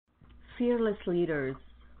Fearless leaders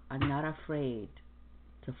are not afraid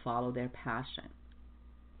to follow their passion.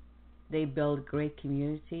 They build great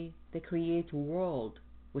community. They create a world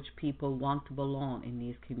which people want to belong in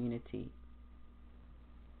these community.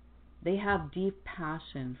 They have deep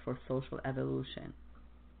passion for social evolution,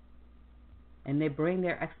 and they bring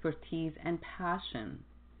their expertise and passion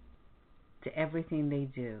to everything they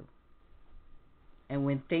do. And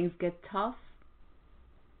when things get tough,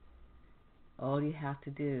 all you have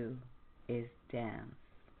to do is dance.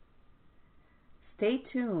 Stay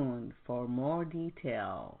tuned for more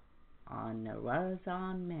detail on the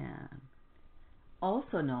Renaissance Man,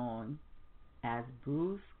 also known as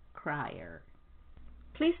Bruce Cryer.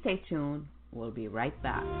 Please stay tuned. We'll be right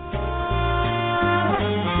back.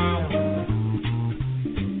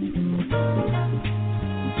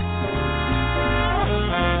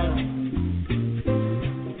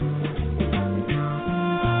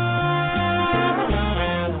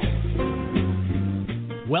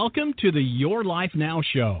 Welcome to the Your Life Now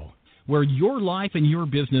show, where your life and your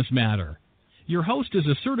business matter. Your host is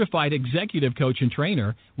a certified executive coach and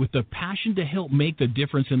trainer with the passion to help make the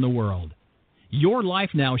difference in the world. Your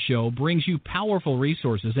Life Now show brings you powerful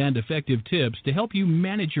resources and effective tips to help you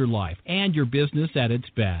manage your life and your business at its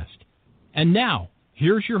best. And now,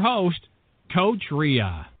 here's your host, Coach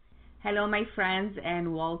Ria. Hello, my friends,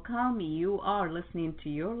 and welcome. You are listening to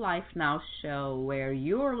Your Life Now show, where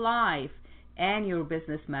your life and your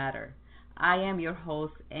business matter. I am your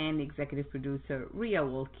host and executive producer, Ria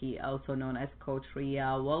Wilkie, also known as Coach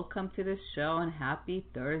Ria. Welcome to the show and happy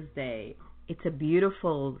Thursday. It's a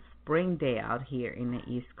beautiful spring day out here in the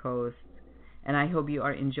East Coast, and I hope you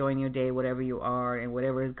are enjoying your day, whatever you are, and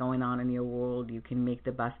whatever is going on in your world, you can make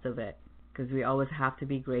the best of it, because we always have to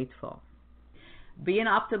be grateful. Being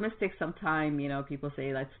optimistic sometimes, people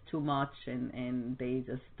say that's too much and they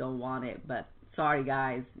just don't want it, but sorry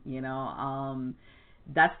guys,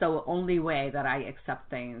 that's the only way that I accept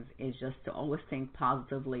things, is just to always think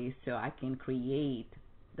positively so I can create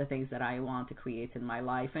the things that I want to create in my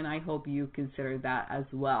life, and I hope you consider that as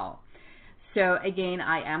well. So again,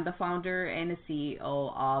 I am the founder and the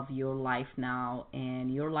CEO of Your Life Now,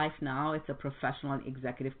 and Your Life Now is a professional and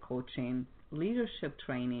executive coaching, leadership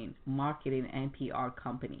training, marketing, and PR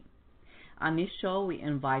company. On this show, we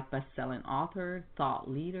invite best-selling authors, thought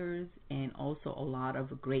leaders, and also a lot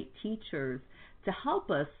of great teachers to help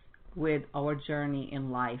us with our journey in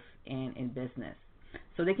life and in business,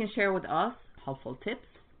 so they can share with us helpful tips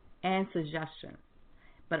and suggestions.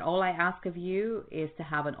 But all I ask of you is to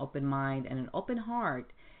have an open mind and an open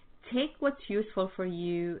heart. Take what's useful for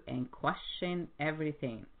you and question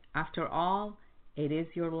everything. After all, it is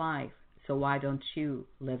your life, so why don't you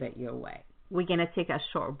live it your way? We're going to take a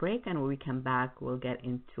short break, and when we come back, we'll get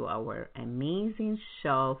into our amazing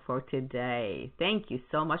show for today. Thank you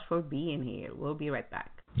so much for being here. We'll be right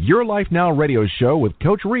back. Your Life Now radio show with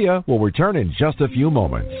Coach Ria will return in just a few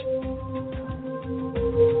moments.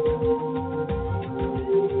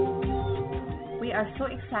 We are so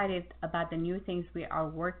excited about the new things we are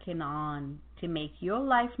working on to make Your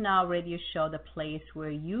Life Now radio show the place where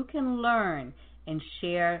you can learn and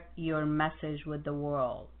share your message with the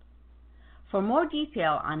world. For more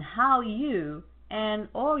detail on how you and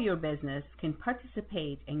or your business can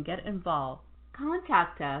participate and get involved,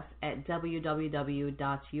 contact us at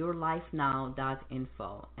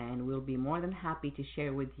www.yourlifenow.info, and we'll be more than happy to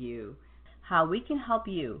share with you how we can help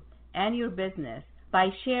you and your business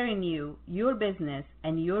by sharing your business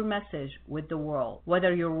and your message with the world.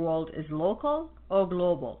 Whether your world is local or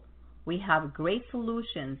global, we have great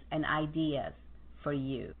solutions and ideas for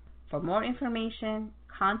you. For more information,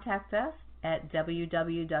 contact us at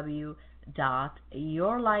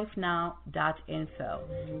www.yourlifenow.info.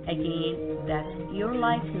 Again, that's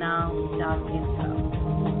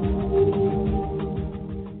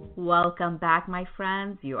yourlifenow.info. Welcome back, my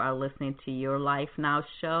friends. You are listening to Your Life Now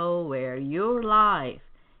show, where your life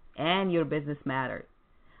and your business matters.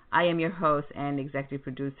 I am your host and executive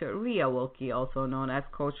producer, Ria Wilkie, also known as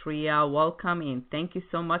Coach Ria. Welcome and thank you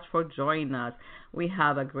so much for joining us. We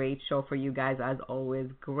have a great show for you guys, as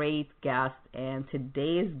always. Great guests, and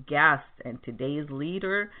today's guest and today's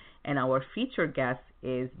leader and our featured guest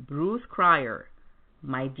is Bruce Cryer,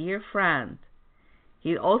 my dear friend.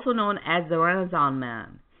 He's also known as the Renaissance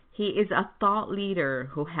Man. He is a thought leader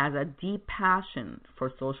who has a deep passion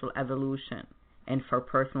for social evolution and for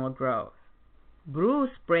personal growth. Bruce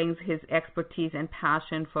brings his expertise and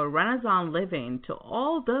passion for Renaissance living to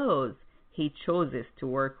all those he chooses to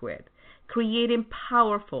work with, creating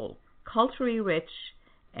powerful, culturally rich,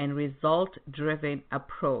 and result-driven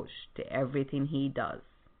approach to everything he does.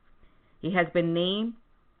 He has been named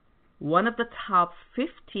one of the top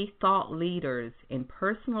 50 thought leaders in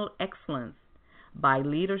personal excellence by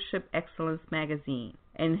Leadership Excellence magazine.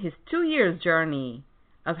 And his 2 years journey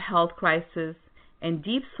of health crisis and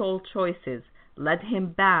deep soul choices led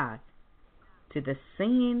him back to the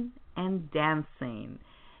singing and dancing.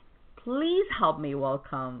 Please help me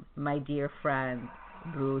welcome my dear friend,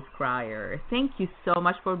 Bruce Cryer. Thank you so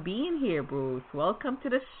much for being here, Bruce. Welcome to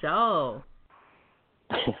the show.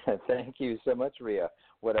 Thank you so much, Ria.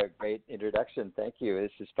 What a great introduction. Thank you.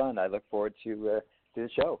 This is fun. I look forward to the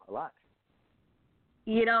show a lot.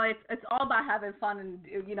 You know, it's all about having fun and,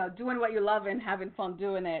 you know, doing what you love and having fun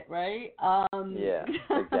doing it, right? Yeah,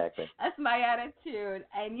 exactly. That's my attitude.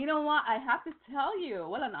 And you know what? I have to tell you,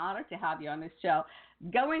 what an honor to have you on this show.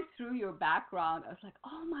 Going through your background, I was like,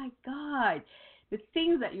 oh, my God. The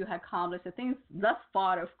things that you have accomplished, the things thus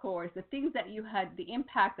far, of course, the things that you had, the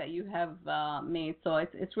impact that you have made. So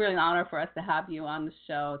it's really an honor for us to have you on the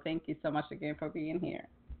show. Thank you so much again for being here.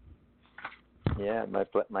 Yeah,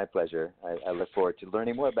 my pleasure. I look forward to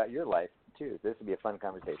learning more about your life, too. This will be a fun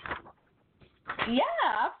conversation. Yeah,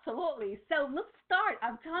 absolutely. So let's start.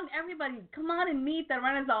 I'm telling everybody, come on and meet the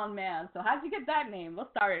Renaissance Man. So how'd you get that name? We'll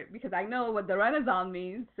start because I know what the Renaissance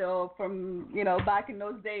means. So from, you know, back in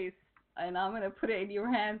those days, and I'm going to put it in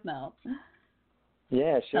your hands now.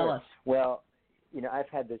 Yeah, sure. Tell us. Well, you know, I've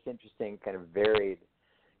had this interesting kind of varied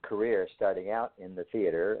career starting out in the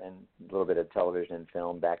theater and a little bit of television and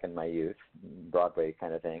film back in my youth, Broadway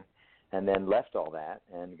kind of thing, and then left all that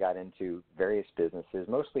and got into various businesses,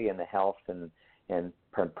 mostly in the health and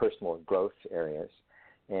personal growth areas,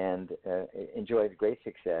 and enjoyed great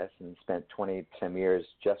success and spent 20-some years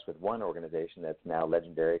just with one organization that's now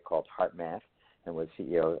legendary called HeartMath, and was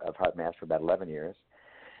CEO of HeartMath for about 11 years.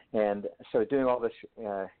 And so doing all this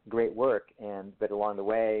great work, but along the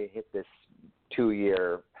way hit this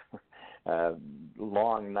 2-year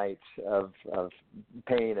long nights of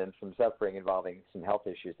pain and some suffering involving some health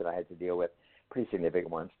issues that I had to deal with, pretty significant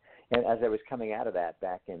ones. And as I was coming out of that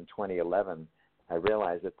back in 2011, I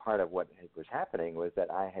realized that part of what was happening was that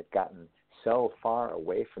I had gotten so far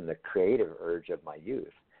away from the creative urge of my youth,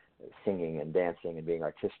 singing and dancing and being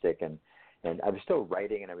artistic, and I was still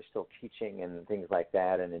writing and I was still teaching and things like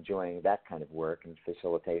that and enjoying that kind of work and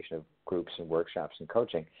facilitation of groups and workshops and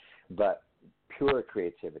coaching. But pure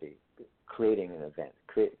creativity, creating an event,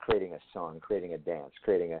 creating a song, creating a dance,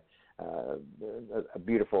 creating a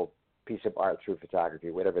beautiful piece of art through photography,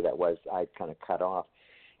 whatever that was, I kind of cut off.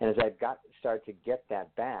 And as I started to get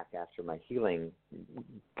that back after my healing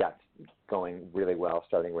got going really well,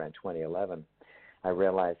 starting around 2011, I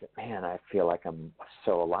realized that, man, I feel like I'm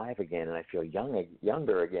so alive again, and I feel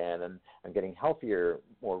younger again, and I'm getting healthier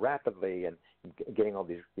more rapidly, and getting all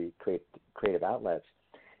these creative outlets.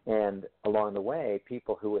 And along the way,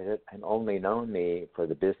 people who had only known me for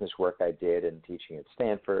the business work I did and teaching at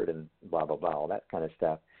Stanford and blah, blah, blah, all that kind of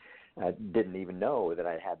stuff, didn't even know that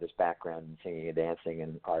I had this background in singing and dancing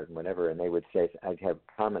and art and whatever. And they would say, I'd have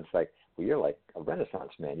comments like, well, you're like a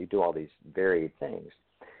Renaissance man. You do all these varied things.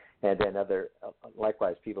 And then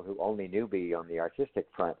likewise, people who only knew me on the artistic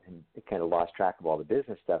front and kind of lost track of all the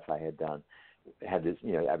business stuff I had done had this,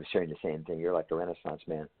 you know, I was sharing the same thing. You're like a Renaissance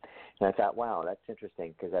man. And I thought, wow, that's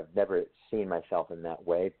interesting because I've never seen myself in that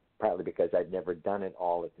way, partly because I'd never done it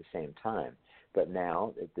all at the same time. But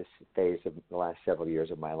now, at this phase of the last several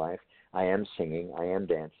years of my life, I am singing, I am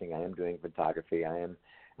dancing, I am doing photography, I am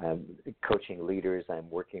coaching leaders, I'm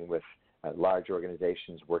working with large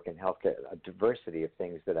organizations, work in healthcare, a diversity of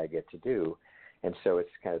things that I get to do. And so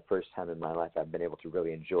it's kind of the first time in my life I've been able to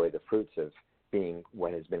really enjoy the fruits of being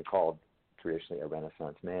what has been called traditionally a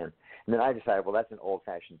Renaissance man. And then I decided, well, that's an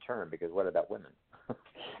old-fashioned term because what about women?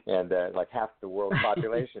 And like half the world's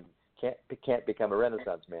population can't become a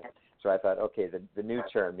Renaissance man. So I thought, okay, the new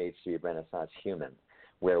term needs to be Renaissance human,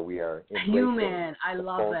 where we are human. I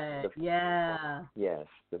love it. Yeah. Yes,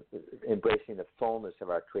 embracing the fullness of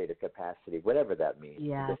our creative capacity, whatever that means.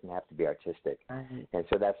 Yeah. It doesn't have to be artistic. Right. And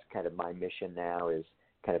so that's kind of my mission now, is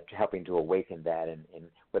kind of helping to awaken that in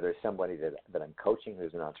whether it's somebody that I'm coaching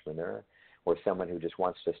who's an entrepreneur, or someone who just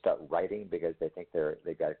wants to start writing because they think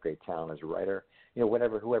they've got a great talent as a writer, you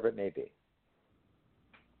know, whoever it may be.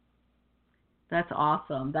 That's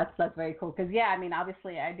awesome. That's very cool. Because, yeah, I mean,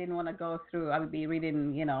 obviously I didn't want to go through, I would be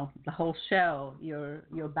reading, you know, the whole show, your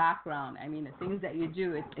background. I mean, the things that you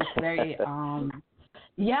do, it's very,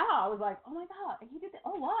 yeah, I was like, oh, my God, he did that.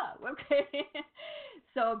 Oh, wow. Okay.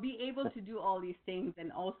 So be able to do all these things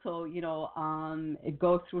and also, you know,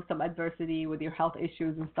 go through some adversity with your health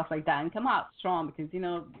issues and stuff like that and come out strong because, you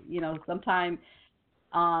know, sometimes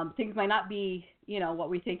things might not be, what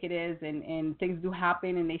we think it is, and things do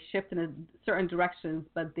happen and they shift in a certain directions,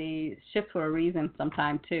 but they shift for a reason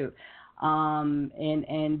sometime too.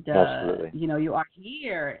 Absolutely. You are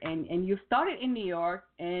here and you started in New York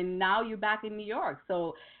and now you're back in New York.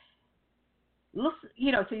 So,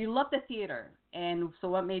 so you love the theater. And so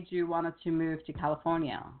what made you want to move to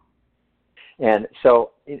California? And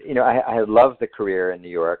so, I loved the career in New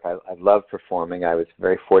York. I loved performing. I was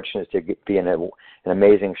very fortunate to be in an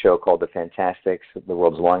amazing show called The Fantastics, the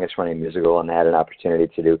world's longest-running musical, and had an opportunity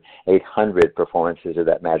to do 800 performances of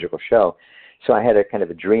that magical show. So I had a kind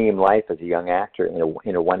of a dream life as a young actor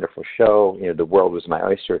in a wonderful show. The world was my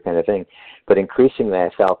oyster kind of thing. But increasingly,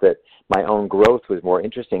 I felt that my own growth was more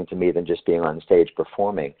interesting to me than just being on stage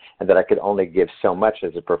performing, and that I could only give so much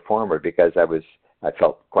as a performer because I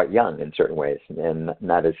felt quite young in certain ways and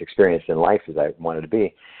not as experienced in life as I wanted to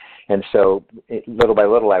be. And so little by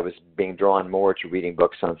little, I was being drawn more to reading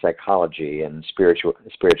books on psychology and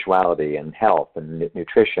spirituality and health and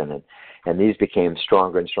nutrition. And these became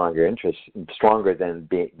stronger and stronger interests, stronger than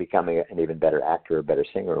becoming an even better actor or better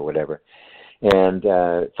singer or whatever. And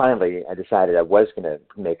finally, I decided I was going to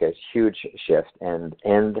make a huge shift and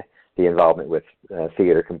end the involvement with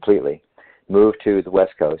theater completely. Moved to the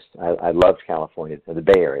West Coast. I loved California, the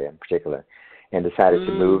Bay Area in particular, and decided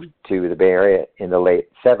to move to the Bay Area in the late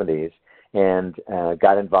 70s and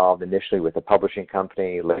got involved initially with a publishing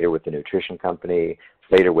company, later with the nutrition company,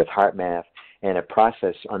 later with HeartMath, and a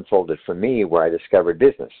process unfolded for me where I discovered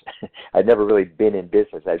business. I'd never really been in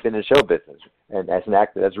business. I'd been in show business, and as an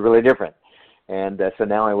actor, that's really different. And so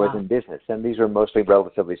now I was in business. And these were mostly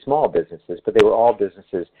relatively small businesses, but they were all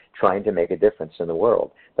businesses trying to make a difference in the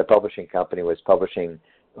world. The publishing company was publishing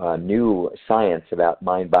new science about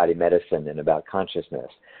mind-body medicine and about consciousness.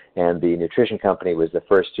 And the nutrition company was the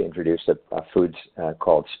first to introduce a food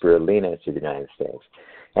called spirulina to the United States.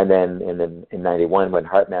 And then in 91, when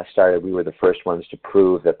HeartMath started, we were the first ones to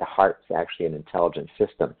prove that the heart is actually an intelligent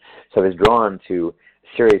system. So I was drawn to a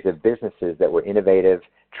series of businesses that were innovative,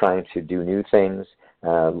 trying to do new things,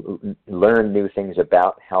 learn new things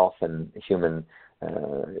about health and human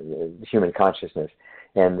consciousness.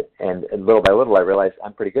 And little by little, I realized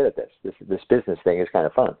I'm pretty good at this. This business thing is kind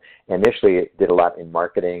of fun. Initially, I did a lot in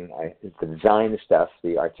marketing. The design stuff,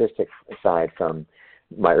 the artistic side from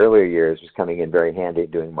my earlier years was coming in very handy,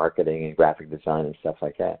 doing marketing and graphic design and stuff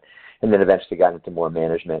like that. And then eventually got into more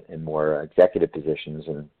management and more executive positions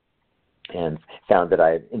and found that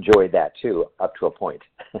I enjoyed that too, up to a point,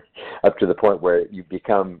 up to the point where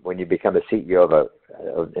when you become a CEO of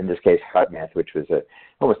in this case, HeartMath, which was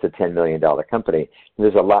almost a $10 million company.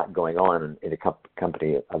 There's a lot going on in a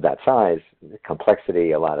company of that size,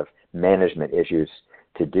 complexity, a lot of management issues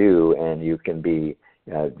to do, and you can be,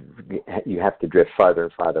 you have to drift farther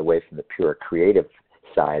and farther away from the pure creative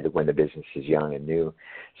side when the business is young and new.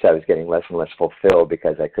 So I was getting less and less fulfilled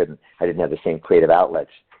because I didn't have the same creative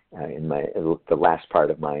outlets in the last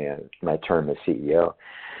part of my term as CEO.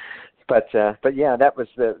 But yeah, that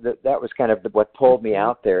was kind of what pulled me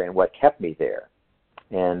out there and what kept me there.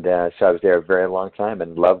 And so I was there a very long time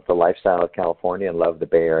and loved the lifestyle of California and loved the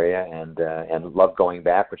Bay Area and loved going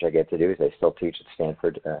back, which I get to do. I still teach at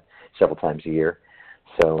Stanford several times a year.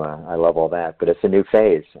 So I love all that. But it's a new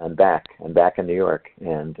phase. I'm back. I'm back in New York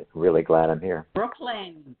and really glad I'm here.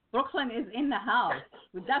 Brooklyn is in the house.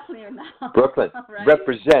 We're definitely in the house. Brooklyn. Right?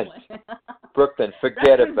 Represent. Brooklyn.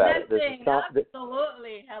 Forget about it.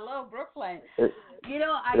 Absolutely. Hello, Brooklyn.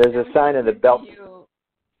 There's a sign in the belt.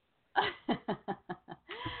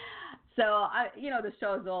 So, the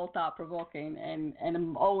show is all thought-provoking, and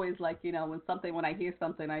I'm always like, when I hear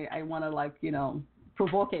something, I want to,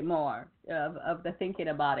 provoke it more of the thinking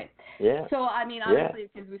about it. Yeah. So, obviously,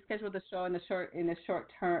 because we scheduled the show in a short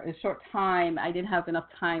time, I didn't have enough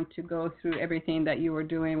time to go through everything that you were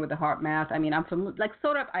doing with the HeartMath. I'm from, of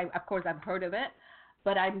course, I've heard of it,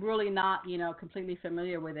 but I'm really not, completely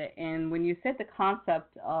familiar with it. And when you said the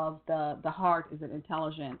concept of the heart is an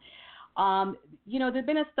intelligent, there's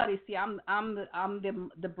been a study. See, I'm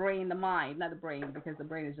the brain, the mind, not the brain, because the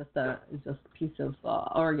brain is just a piece of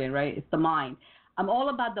organ, right? It's the mind. I'm all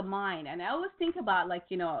about the mind, and I always think about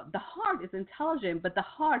the heart is intelligent, but the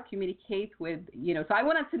heart communicates with So I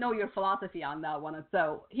wanted to know your philosophy on that one.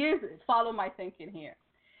 So follow my thinking here.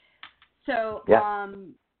 So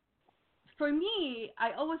for me,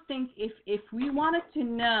 I always think if we wanted to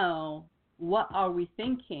know what are we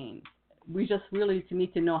thinking, we just really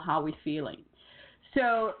need to know how we're feeling.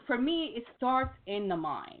 So for me, it starts in the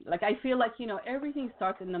mind. Like I feel like, everything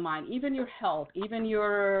starts in the mind, even your health, even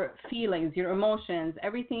your feelings, your emotions,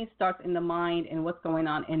 everything starts in the mind and what's going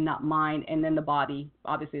on in that mind, and then the body.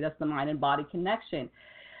 Obviously, that's the mind and body connection.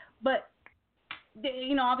 But,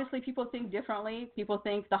 obviously people think differently. People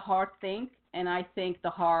think the heart thinks, and I think the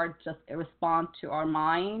heart just responds to our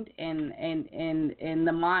mind, and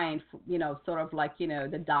the mind, sort of like,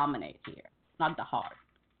 the dominate here, not the heart.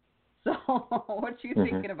 So, what you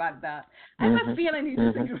thinking about that? I have a feeling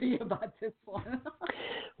you disagree about this one.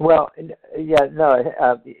 Well, yeah, no,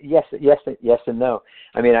 yes, and no.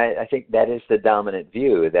 I mean, I think that is the dominant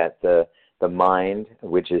view, that the mind,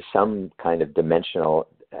 which is some kind of dimensional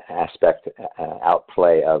aspect,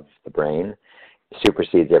 outplay of the brain,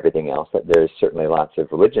 supersedes everything else. That there's certainly lots of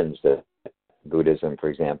religions, that Buddhism, for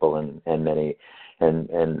example, and many. And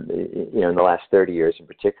in the last 30 years in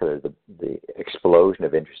particular, the explosion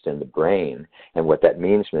of interest in the brain and what that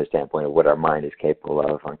means from the standpoint of what our mind is capable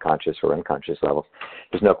of on conscious or unconscious levels,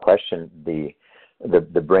 there's no question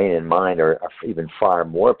the brain and mind are even far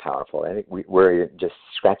more powerful. I think we're just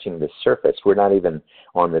scratching the surface. We're not even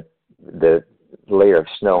on the layer of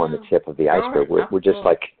snow on the tip of the iceberg. We're just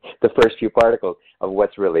like the first few particles of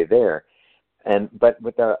what's really there. But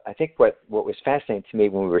I think what was fascinating to me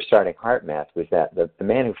when we were starting HeartMath was that the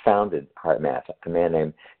man who founded HeartMath, a man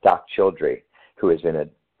named Doc Childrey, who has been a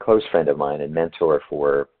close friend of mine and mentor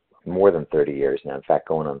for more than 30 years now, in fact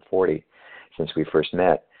going on 40 since we first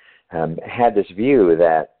met, had this view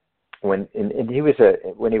that when he was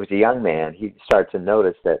a young man, he started to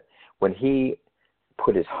notice that when he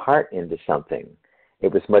put his heart into something,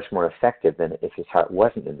 it was much more effective than if his heart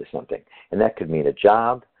wasn't into something. And that could mean a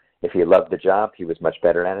job. If he loved the job, he was much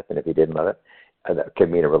better at it than if he didn't love it. That could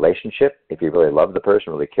mean a relationship. If he really loved the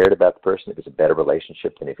person, really cared about the person, it was a better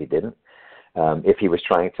relationship than if he didn't. If he was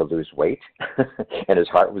trying to lose weight and his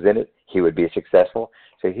heart was in it, he would be successful.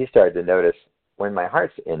 So he started to notice, when my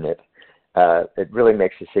heart's in it, it really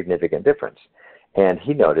makes a significant difference. And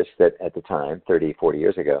he noticed that at the time, 30, 40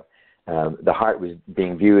 years ago, the heart was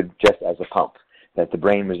being viewed just as a pump, that the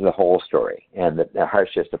brain was the whole story, and that the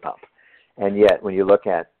heart's just a pump. And yet, when you look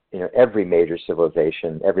at every major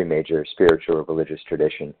civilization, every major spiritual or religious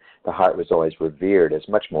tradition, the heart was always revered as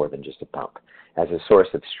much more than just a pump, as a source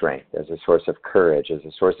of strength, as a source of courage, as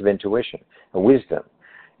a source of intuition, and wisdom.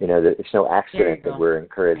 It's no accident that we're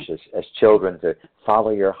encouraged as children to follow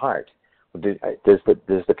your heart. Does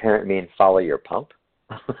the parent mean follow your pump?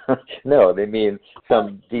 No, they mean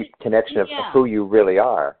some deep connection of who you really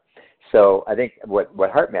are. So I think what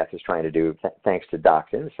HeartMath is trying to do, thanks to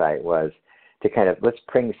Doc's insight, was to kind of, let's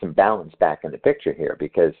bring some balance back in the picture here,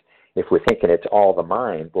 because if we're thinking it's all the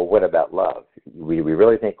mind, well, what about love? We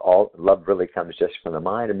really think all love really comes just from the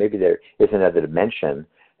mind, or maybe there is another dimension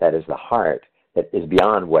that is the heart, that is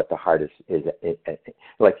beyond what the heart is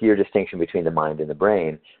like your distinction between the mind and the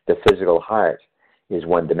brain. The physical heart is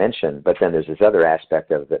one dimension, but then there's this other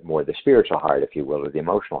aspect of it, more the spiritual heart, if you will, or the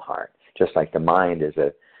emotional heart. Just like the mind is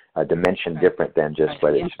a dimension different than just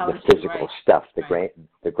what it's the physical stuff,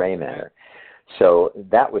 the gray matter. So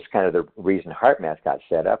that was kind of the reason HeartMath got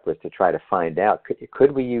set up, was to try to find out,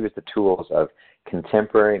 could we use the tools of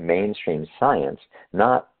contemporary mainstream science,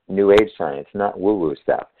 not New Age science, not woo-woo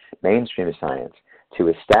stuff, mainstream science, to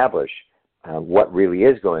establish what really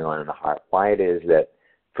is going on in the heart, why it is that,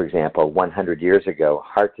 for example, 100 years ago,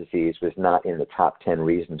 heart disease was not in the top 10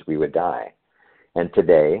 reasons we would die. And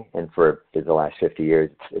today, and for the last 50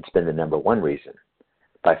 years, it's been the number one reason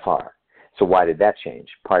by far. So why did that change?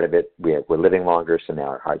 Part of it, we're living longer, so now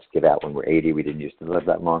our hearts give out when we're 80. We didn't used to live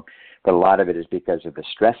that long. But a lot of it is because of the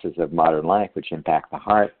stresses of modern life, which impact the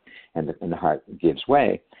heart, and the heart gives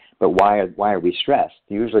way. But why are we stressed?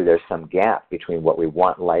 Usually there's some gap between what we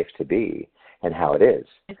want life to be and how it is.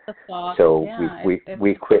 It's the thought. So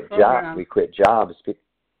we quit jobs. We quit jobs.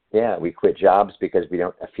 We quit jobs because we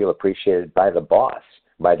don't feel appreciated by the boss,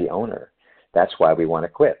 by the owner. That's why we want to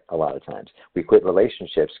quit a lot of times. We quit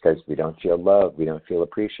relationships because we don't feel loved, we don't feel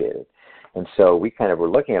appreciated. And so we kind of were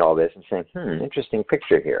looking at all this and saying, interesting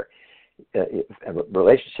picture here.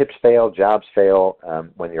 Relationships fail, jobs fail.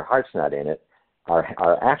 When your heart's not in it,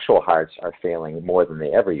 our actual hearts are failing more than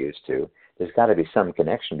they ever used to. There's got to be some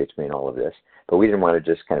connection between all of this. But we didn't want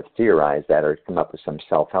to just kind of theorize that or come up with some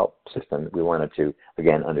self-help system. We wanted to,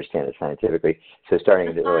 again, understand it scientifically. So starting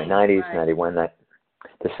in the early 90s, 91,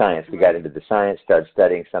 the science, we got into the science, started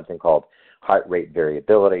studying something called heart rate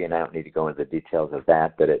variability, and I don't need to go into the details of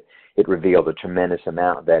that, but it revealed a tremendous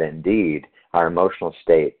amount that indeed our emotional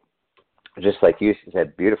state, just like you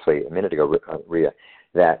said beautifully a minute ago, Rhea,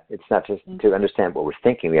 that it's not just to understand what we're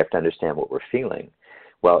thinking, we have to understand what we're feeling.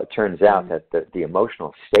 Well, it turns out that the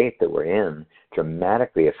emotional state that we're in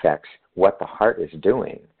dramatically affects what the heart is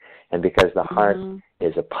doing. And because the heart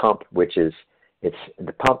is a pump, the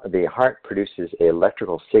heart produces an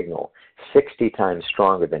electrical signal 60 times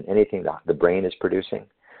stronger than anything the brain is producing.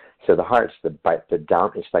 So the heart's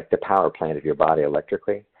it's like the power plant of your body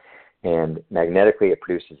electrically. And magnetically, it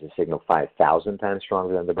produces a signal 5,000 times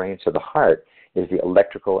stronger than the brain. So the heart is the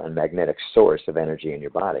electrical and magnetic source of energy in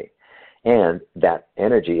your body. And that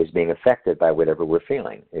energy is being affected by whatever we're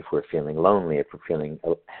feeling. If we're feeling lonely, if we're feeling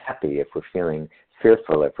happy, if we're feeling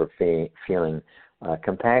fearful, if we're feeling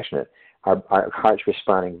compassionate, our heart's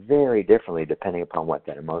responding very differently depending upon what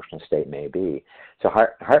that emotional state may be. So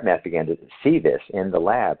HeartMath began to see this in the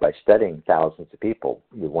lab by studying thousands of people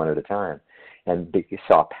one at a time, and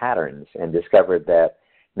saw patterns and discovered that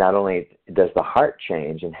not only does the heart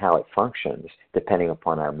change in how it functions depending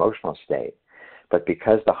upon our emotional state, but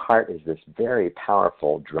because the heart is this very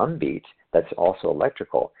powerful drumbeat that's also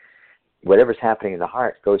electrical, whatever's happening in the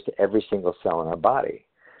heart goes to every single cell in our body.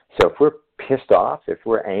 So if we're pissed off, if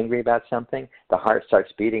we're angry about something, the heart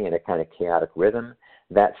starts beating in a kind of chaotic rhythm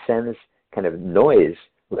that sends kind of noise,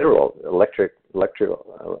 literal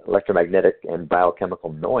electromagnetic and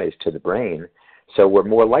biochemical noise to the brain. So we're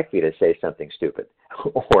more likely to say something stupid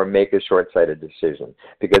or make a short-sighted decision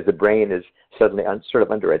because the brain is suddenly sort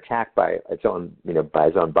of under attack by its own, by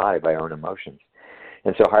its own body, by our own emotions.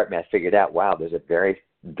 And so HeartMath figured out, wow, there's a very,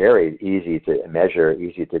 very easy to measure,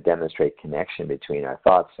 easy to demonstrate connection between our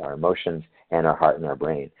thoughts, our emotions, and our heart and our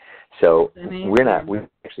brain. So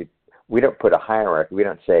we don't put a hierarchy. We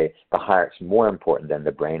don't say the heart's more important than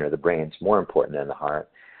the brain or the brain's more important than the heart.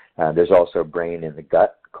 There's also a brain in the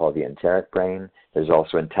gut called the enteric brain. There's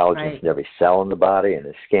also intelligence in every cell in the body and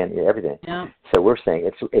the skin, everything. Yeah. So we're saying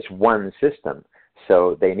it's one system.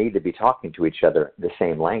 So they need to be talking to each other the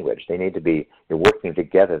same language. They need to be working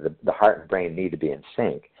together. The heart and brain need to be in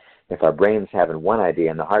sync. If our brain's having one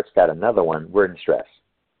idea and the heart's got another one, we're in stress.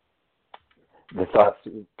 The thoughts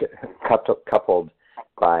coupled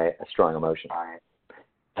by a strong emotion.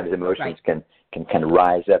 Sometimes emotions can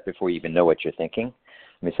rise up before you even know what you're thinking.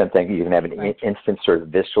 I mean, sometimes you can have an instant sort of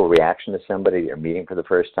visceral reaction to somebody you're meeting for the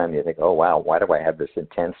first time. You think, oh, wow, why do I have this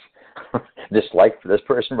intense dislike for this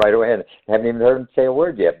person right away? And I haven't even heard them say a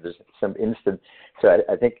word yet. There's some instant. So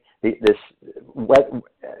I think in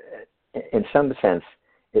some sense,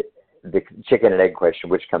 the chicken and egg question,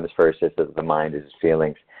 which comes first, is the mind, is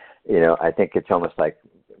feelings. I think it's almost like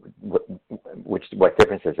what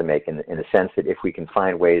difference does it make in the sense that if we can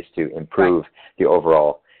find ways to improve the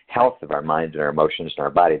overall health of our mind and our emotions and our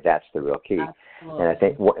body, that's the real key. Absolutely. And I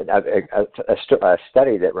think a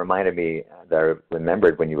study that reminded me, that I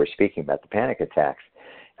remembered when you were speaking about the panic attacks,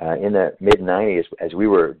 in the mid-'90s, as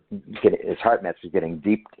HeartMath was getting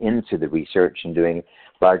deep into the research and doing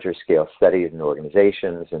larger scale studies in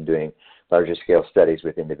organizations and doing larger scale studies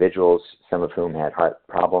with individuals, some of whom had heart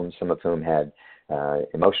problems, some of whom had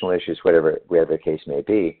emotional issues, whatever the case may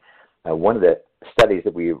be. One of the studies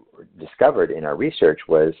that we discovered in our research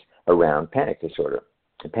was around panic disorder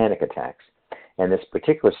and panic attacks. And this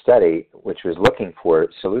particular study, which was looking for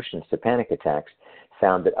solutions to panic attacks,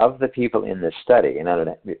 found that of the people in this study, and I don't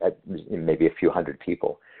know, maybe a few hundred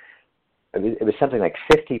people, it was something like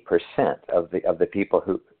 50% of the people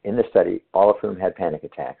who in the study, all of whom had panic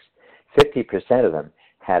attacks, 50% of them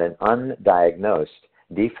had an undiagnosed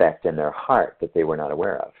defect in their heart that they were not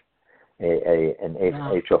aware of. An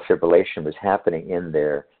atrial fibrillation was happening in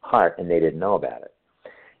their heart, and they didn't know about it.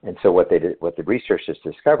 And so what the researchers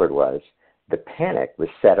discovered was the panic was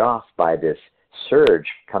set off by this surge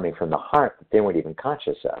coming from the heart that they weren't even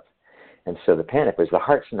conscious of. And so the panic was the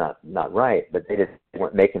heart's not right, but they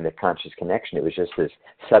weren't making the conscious connection. It was just this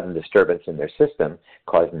sudden disturbance in their system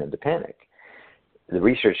causing them to panic. The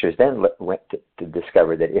researchers then went to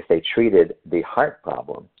discover that if they treated the heart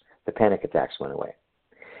problem, the panic attacks went away.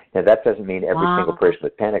 Now, that doesn't mean every single person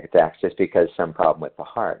with panic attacks just because some problem with the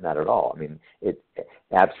heart. Not at all. I mean, it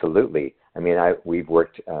absolutely. I mean, we've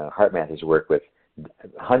worked. HeartMath has worked with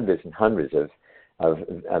hundreds and hundreds of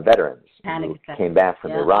veterans who came back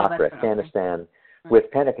from Iraq or Afghanistan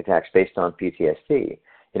with panic attacks based on PTSD.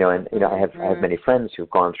 I have many friends who've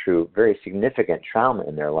gone through very significant trauma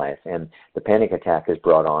in their life, and the panic attack is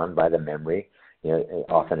brought on by the memory.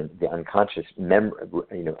 Often the unconscious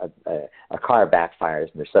memory. A car backfires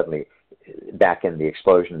and they're suddenly back in the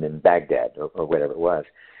explosion in Baghdad or whatever it was,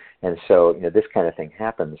 and so this kind of thing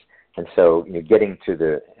happens. And so getting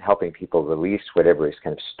to helping people release whatever is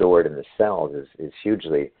kind of stored in the cells is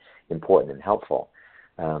hugely important and helpful.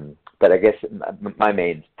 But I guess my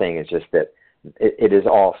main thing is just that it is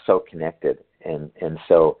all so connected, and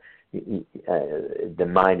so the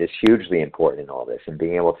mind is hugely important in all this, and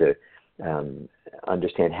being able to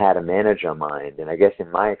understand how to manage our mind. And I guess in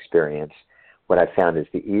my experience, what I found is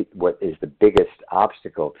what is the biggest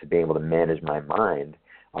obstacle to being able to manage my mind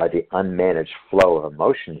are the unmanaged flow of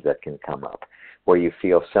emotions that can come up, where you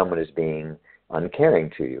feel someone is being uncaring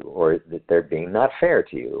to you, or that they're being not fair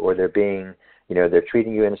to you, or they're being, they're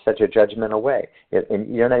treating you in such a judgmental way.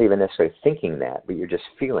 And you're not even necessarily thinking that, but you're just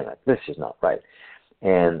feeling like this is not right.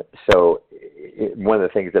 And so one of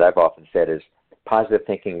the things that I've often said is positive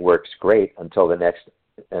thinking works great until the next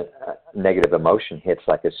negative emotion hits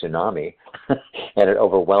like a tsunami and it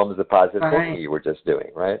overwhelms the positive thinking you were just doing,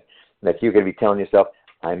 right? And if you're going to be telling yourself,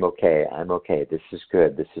 I'm okay, this is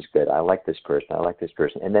good, I like this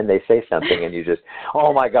person, and then they say something and you just,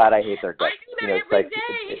 oh my God, I hate their guts. I do that every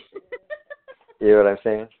day. You know what I'm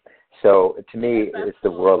saying? So to me, it's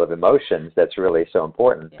the world of emotions that's really so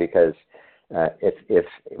important, because if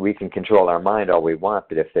we can control our mind all we want,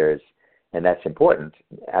 but if there's, and that's important,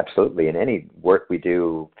 absolutely, in any work we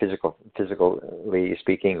do, physically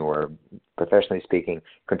speaking or professionally speaking,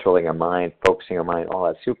 controlling our mind, focusing our mind, all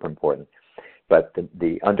that's super important. But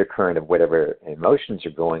the undercurrent of whatever emotions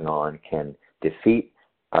are going on can defeat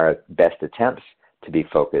our best attempts to be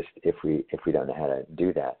focused if we don't know how to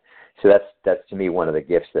do that. So that's to me one of the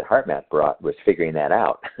gifts that HeartMath brought, was figuring that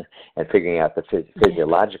out and figuring out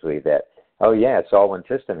physiologically that, oh yeah, it's all one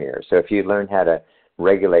system here. So if you learn how to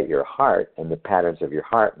regulate your heart and the patterns of your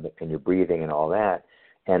heart and your breathing and all that,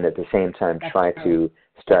 and at the same time try to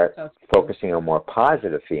start focusing on more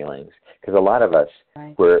positive feelings, because a lot of us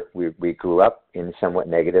we grew up in somewhat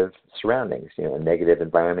negative surroundings, a negative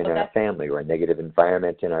environment in our family, or a negative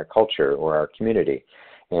environment in our culture or our community,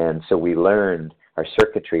 and so we learned our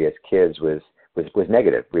circuitry as kids was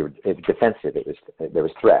negative. We were defensive. There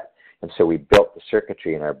was threat, and so we built the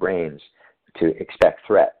circuitry in our brains to expect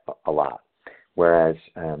threat a lot. Whereas,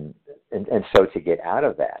 and so to get out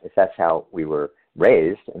of that, if that's how we were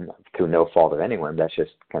raised, and through no fault of anyone, that's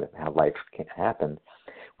just kind of how life happened,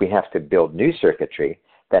 we have to build new circuitry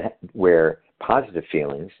where positive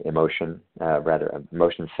feelings, emotions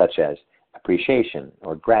such as appreciation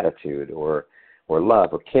or gratitude or love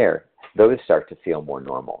or care, those start to feel more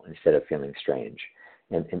normal instead of feeling strange.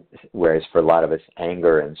 And whereas for a lot of us,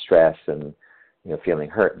 anger and stress and feeling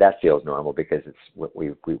hurt, that feels normal because it's what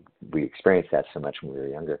we experienced that so much when we were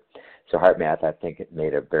younger. So HeartMath, I think, it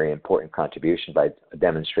made a very important contribution by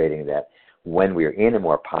demonstrating that when we're in a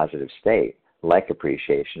more positive state, like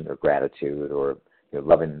appreciation or gratitude or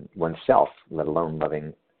loving oneself, let alone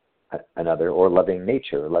loving another, or loving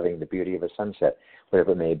nature, or loving the beauty of a sunset,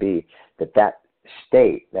 whatever it may be, that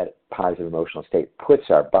state, that positive emotional state, puts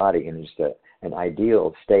our body in just an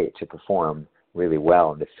ideal state to perform really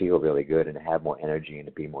well and to feel really good and to have more energy and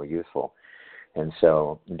to be more youthful. And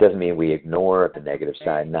so it doesn't mean we ignore the negative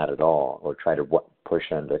side, not at all, or try to push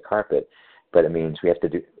it under the carpet, but it means we have to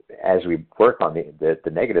do, as we work on the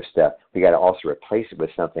negative stuff, we got to also replace it with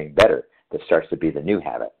something better that starts to be the new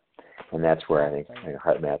habit. And that's where I think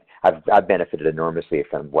HeartMath, I've benefited enormously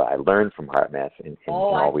from what I learned from HeartMath and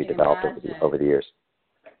all we developed over the years.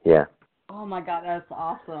 Yeah. Oh my God, that's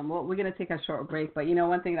awesome. Well, we're going to take a short break, but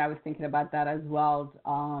one thing that I was thinking about that as well,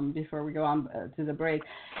 before we go on to the break,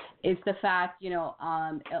 is the fact,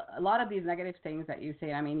 a lot of these negative things that you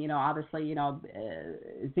say, I mean, obviously,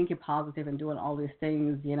 thinking positive and doing all these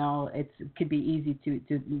things, it could be easy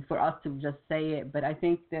for us to just say it, but I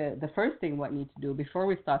think the first thing what we need to do before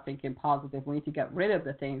we start thinking positive, we need to get rid of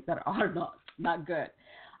the things that are not good.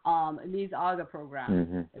 These are the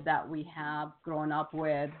programs that we have grown up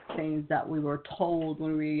with, things that we were told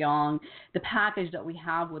when we were young, the package that we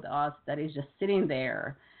have with us that is just sitting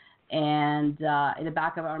there and in the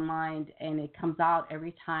back of our mind, and it comes out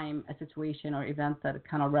every time a situation or event that are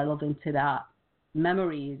kind of relevant to that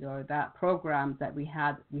memories or that programs that we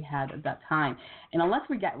had at that time. And unless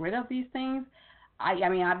we get rid of these things, I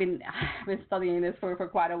mean, I've been studying this for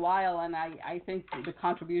quite a while, and I think the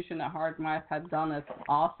contribution that HeartMath has done is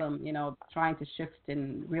awesome, trying to shift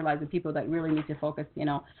and realizing people that really need to focus,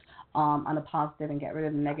 on the positive and get rid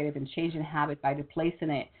of the negative and changing habit by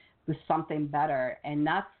replacing it with something better. And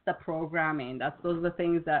that's the programming. Those are the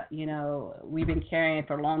things that, we've been carrying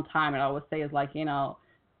for a long time. And I always say is like,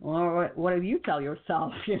 well, what do you tell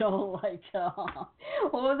yourself?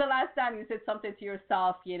 What was the last time you said something to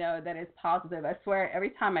yourself, that is positive? I swear,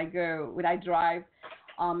 every time when I drive,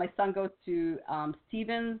 my son goes to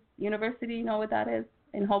Stevens University. You know what that is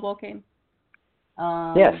in Hoboken?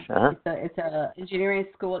 Yes. It's a engineering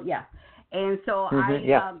school. Yeah. And so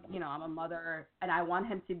yeah. I'm a mother, and I want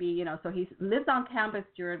him to be, so he lives on campus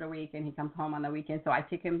during the week, and he comes home on the weekend. So I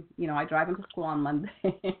take him, I drive him to school on Monday,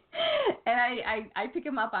 and I pick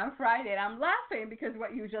him up on Friday. And I'm laughing because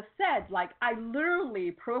what you just said, like I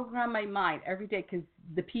literally program my mind every day because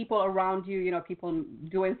the people around you, people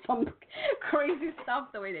doing some crazy stuff,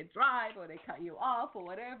 the way they drive or they cut you off or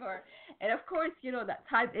whatever. And of course, that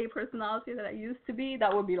type A personality that I used to be,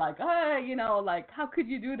 that would be like, like how could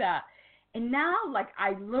you do that? And now, like,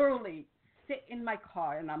 I literally sit in my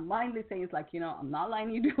car and I'm mindlessly saying, it's like, I'm not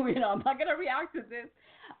letting you do, I'm not going to react to this.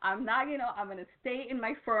 I'm not, I'm going to stay in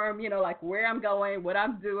my firm, like where I'm going, what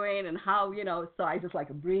I'm doing and how, so I just like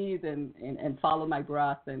breathe and follow my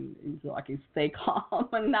breath and so I can stay calm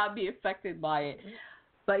and not be affected by it.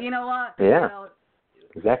 But you know what? Yeah.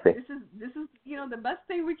 Exactly. This is the best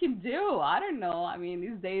thing we can do. I don't know. I mean,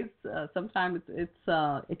 these days sometimes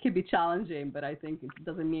it can be challenging, but I think it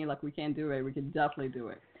doesn't mean like we can't do it. We can definitely do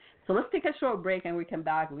it. So let's take a short break and we come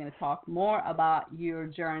back. We're going to talk more about your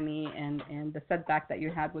journey and the setback that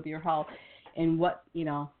you had with your health and what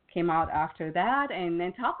came out after that, and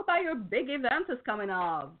then talk about your big event that's coming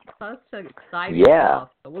up. Such exciting stuff.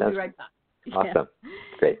 So we'll be right back. Awesome.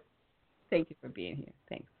 Great. Thank you for being here.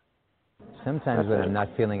 Thanks. Sometimes when I'm not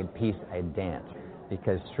feeling at peace, I dance,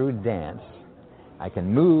 because through dance, I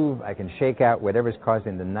can move, I can shake out whatever's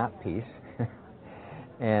causing the not peace,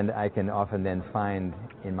 and I can often then find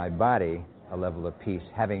in my body a level of peace,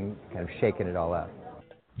 having kind of shaken it all out.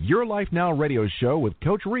 Your Life Now radio show with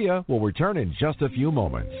Coach Ria will return in just a few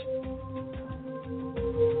moments.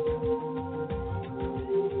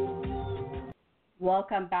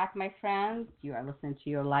 Welcome back, my friends. You are listening to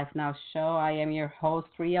Your Life Now show. I am your host,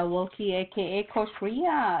 Ria Wilkie, a.k.a. Coach Ria,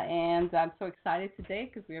 and I'm so excited today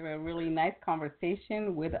because we have a really nice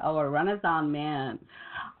conversation with our Renaissance man.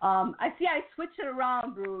 I switched it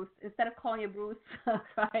around, Bruce. Instead of calling you Bruce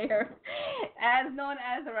prior, as known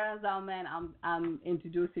as the Renaissance man, I'm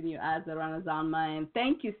introducing you as the Renaissance man.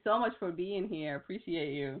 Thank you so much for being here.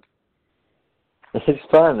 Appreciate you. It's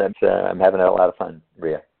fun. I'm having a lot of fun,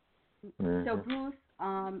 Ria. Mm-hmm. So, Bruce,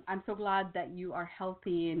 I'm so glad that you are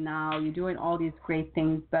healthy and now you're doing all these great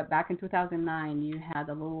things. But back in 2009, you had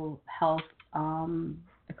a little health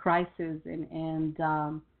crisis, and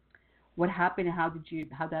what happened? And how did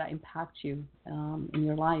that impact you in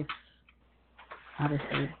your life?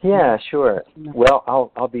 Obviously. Yeah, sure. Well,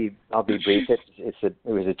 I'll be brief. It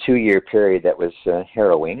was a 2-year period that was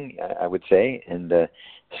harrowing, I would say, and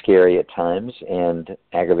scary at times, and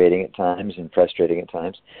aggravating at times, and frustrating at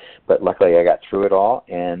times. But luckily, I got through it all,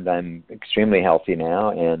 and I'm extremely healthy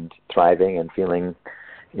now, and thriving, and feeling,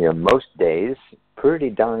 most days pretty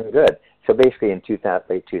darn good. So basically, in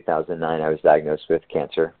late 2009, I was diagnosed with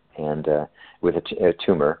cancer and with a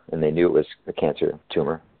tumor, and they knew it was a cancer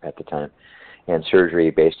tumor at the time. And surgery,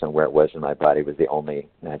 based on where it was in my body, was the only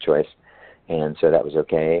choice. And so that was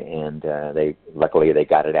okay. And luckily they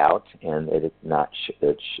got it out, and it had not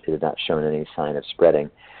shown any sign of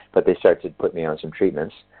spreading. But they started to put me on some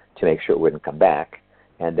treatments to make sure it wouldn't come back.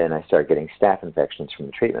 And then I started getting staph infections from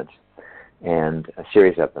the treatments, and a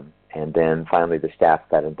series of them. And then finally the staph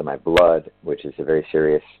got into my blood, which is a very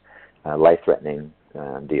serious, life-threatening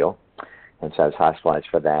deal. And so I was hospitalized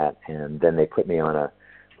for that. And then they put me on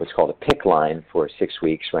what's called a PICC line for 6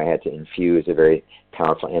 weeks, where I had to infuse a very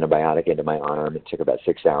powerful antibiotic into my arm. It took about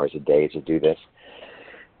 6 hours a day to do this.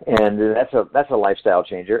 And that's a lifestyle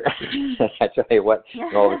changer. I tell you what,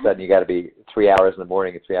 all of a sudden you got to be 3 hours in the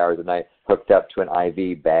morning and 3 hours at night hooked up to an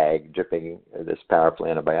IV bag, dripping this powerful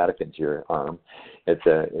antibiotic into your arm.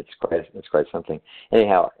 It's quite something.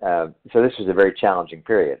 Anyhow, so this was a very challenging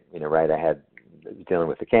period. Right? I had dealing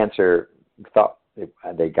with the cancer, thought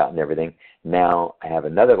they'd gotten everything. Now I have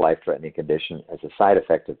another life-threatening condition as a side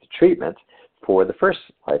effect of the treatment for the first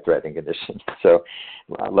life-threatening condition. So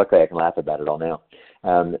luckily I can laugh about it all now.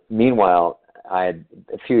 Meanwhile, I had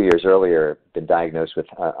a few years earlier been diagnosed with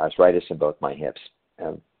arthritis in both my hips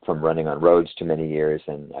from running on roads too many years,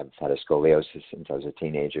 and I've had a scoliosis since I was a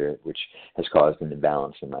teenager, which has caused an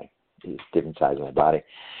imbalance in my different sides of my body.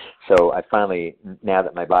 So I finally, now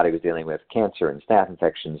that my body was dealing with cancer and staph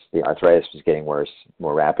infections, the arthritis was getting worse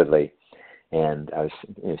more rapidly, and I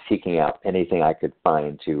was seeking out anything I could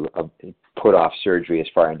find to put off surgery as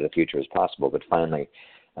far into the future as possible. But finally,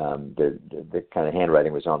 the kind of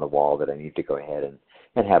handwriting was on the wall that I need to go ahead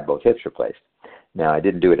and have both hips replaced. Now, I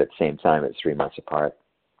didn't do it at the same time. It's 3 months apart.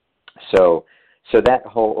 So that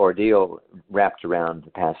whole ordeal wrapped around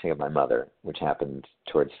the passing of my mother, which happened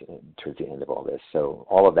towards the end of all this. So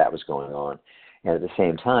all of that was going on. And at the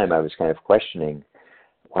same time, I was kind of questioning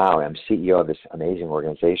wow, I'm CEO of this amazing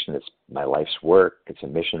organization. It's my life's work. It's a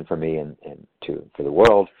mission for me and for the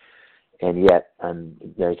world. And yet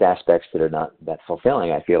there's aspects that are not that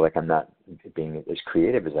fulfilling. I feel like I'm not being as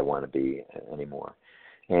creative as I want to be anymore.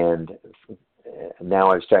 And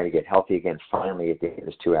now I'm starting to get healthy again, finally, at the end of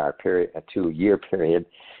this 2-year period,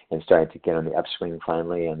 and starting to get on the upswing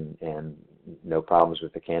finally, and no problems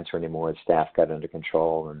with the cancer anymore. The staff got under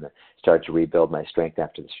control, and started to rebuild my strength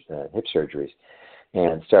after the hip surgeries,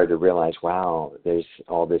 and started to realize, wow, there's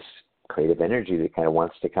all this creative energy that kind of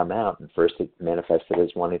wants to come out. And first it manifested as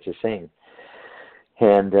wanting to sing.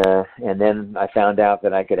 And then I found out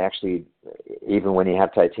that I could actually, even when you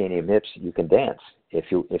have titanium hips, you can dance if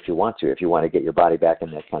you want to, if you want to get your body back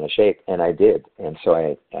in that kind of shape. And I did. And so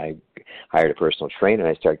I hired a personal trainer,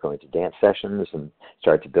 and I started going to dance sessions and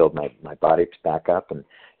started to build my body back up, and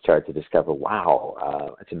started to discover,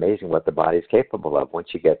 wow, it's amazing what the body's capable of once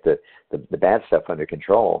you get the bad stuff under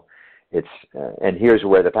control. It's and here's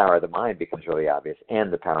where the power of the mind becomes really obvious,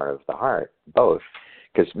 and the power of the heart, both.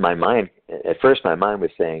 Because at first my mind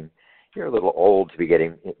was saying, you're a little old to be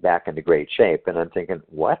getting back into great shape. And I'm thinking,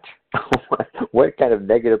 what? What kind of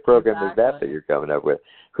negative program is that you're coming up with?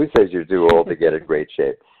 Who says you're too old to get in great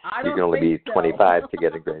shape? You can only be 25 to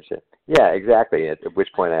get in great shape. Yeah, exactly. At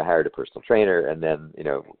which point I hired a personal trainer. And then,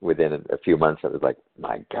 within a few months, I was like,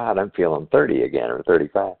 my God, I'm feeling 30 again, or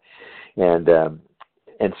 35.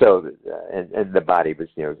 And so the body was,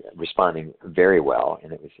 responding very well,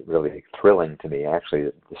 and it was really thrilling to me, actually,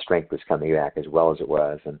 that the strength was coming back as well as it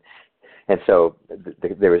was. And so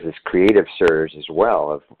there was this creative surge as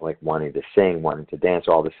well of, like, wanting to sing, wanting to dance.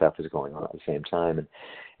 All this stuff was going on at the same time.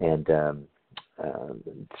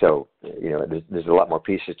 So, there's a lot more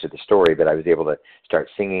pieces to the story, but I was able to start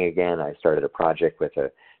singing again. I started a project with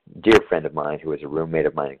a dear friend of mine who was a roommate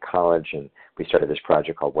of mine in college, and we started this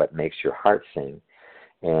project called What Makes Your Heart Sing.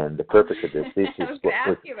 And the purpose of this is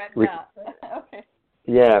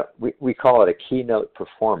we call it a keynote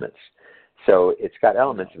performance. So it's got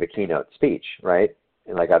elements of a keynote speech, right?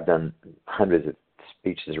 And like, I've done hundreds of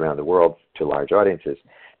speeches around the world to large audiences,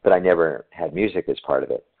 but I never had music as part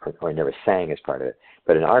of it, or I never sang as part of it.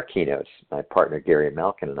 But in our keynotes, my partner Gary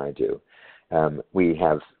Malkin and I do, we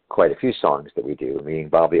have quite a few songs that we do. We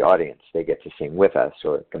involve the audience. They get to sing with us,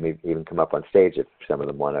 or can even come up on stage if some of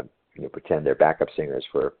them want to pretend they're backup singers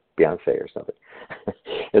for Beyonce or something.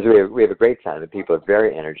 We have a great time, and people are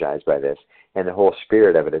very energized by this. And the whole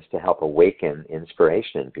spirit of it is to help awaken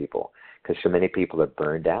inspiration in people, because so many people are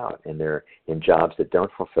burned out, and they're in jobs that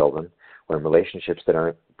don't fulfill them, or in relationships that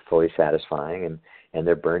aren't fully satisfying, and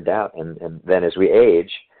they're burned out. And then as we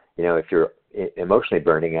age, if you're emotionally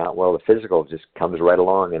burning out, well, the physical just comes right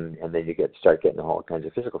along, and then you start getting all kinds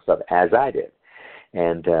of physical stuff, as I did.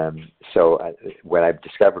 And so what I've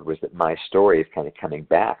discovered was that my story of kind of coming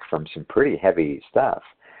back from some pretty heavy stuff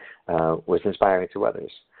was inspiring to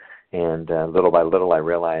others. And little by little I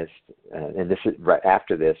realized, and this is right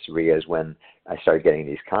after this, Rhea, is when I started getting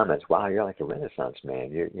these comments, wow, you're like a Renaissance man.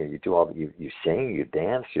 You do all, you sing, you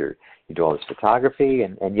dance, you do all this photography,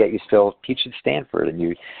 and yet you still teach at Stanford, and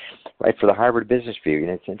you write for the Harvard Business Review.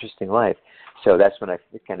 It's an interesting life. So that's when I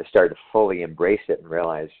kind of started to fully embrace it and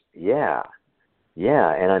realize, yeah,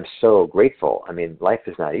 and I'm so grateful. I mean, life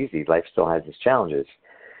is not easy. Life still has its challenges.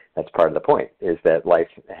 That's part of the point, is that life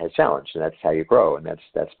has challenge, and that's how you grow, and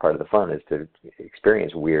that's part of the fun, is to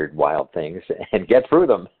experience weird, wild things and get through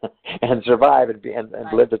them and survive and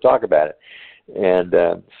live to talk about it. And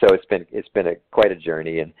so it's been quite a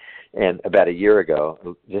journey. And about a year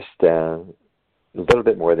ago, just a little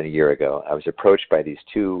bit more than a year ago, I was approached by these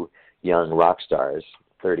two young rock stars,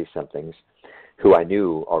 30-somethings, who I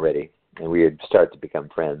knew already. And we had started to become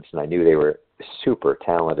friends, and I knew they were super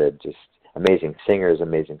talented, just amazing singers,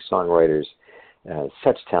 amazing songwriters,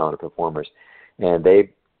 such talented performers. And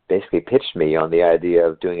they basically pitched me on the idea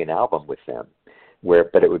of doing an album with them,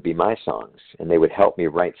 but it would be my songs, and they would help me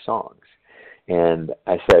write songs. And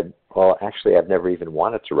I said, well, actually, I've never even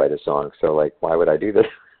wanted to write a song, so, like, why would I do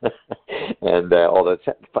this? And although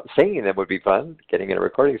singing them would be fun, getting in a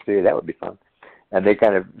recording studio, that would be fun. And they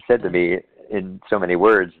kind of said to me in so many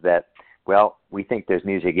words that, well, we think there's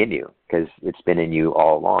music in you because it's been in you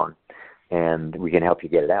all along, and we can help you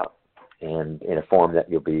get it out, and in a form that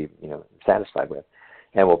you'll be, satisfied with,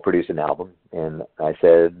 and we'll produce an album. And I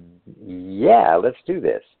said, yeah, let's do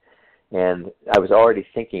this. And I was already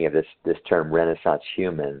thinking of this term Renaissance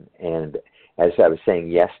human, and as I was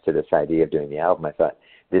saying yes to this idea of doing the album, I thought,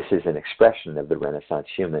 this is an expression of the Renaissance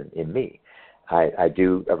human in me. I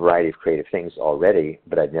do a variety of creative things already,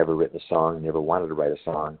 but I'd never written a song, never wanted to write a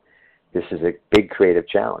song. This is a big creative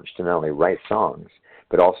challenge, to not only write songs,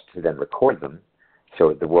 but also to then record them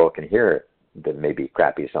so the world can hear the maybe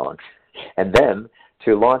crappy songs. And then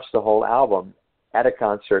to launch the whole album at a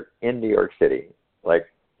concert in New York City. Like,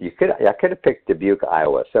 I could have picked Dubuque,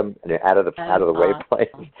 Iowa, some out of the way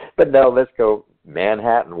place, but no, let's go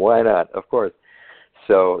Manhattan. Why not? Of course.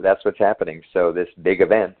 So that's what's happening. So this big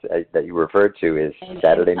event that you referred to is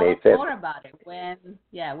Saturday, May 5th. More about it. When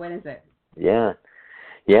is it? Yeah.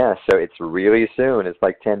 So it's really soon. It's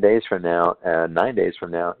like 10 days from now, 9 days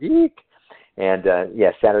from now. Eek. And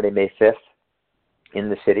Saturday, May 5th. In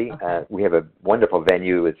the city. Okay. We have a wonderful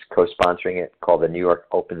venue. It's co-sponsoring it called the New York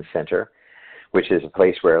Open Center, which is a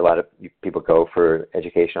place where a lot of people go for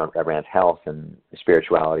education around health and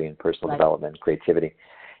spirituality and personal development and creativity.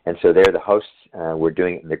 And so they're the hosts. We're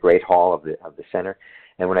doing it in the Great Hall of the center.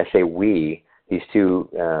 And when I say we, these two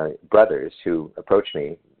brothers who approached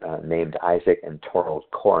me, named Isaac and Torald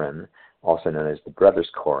Koren, also known as the Brothers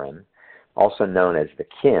Koren, also known as the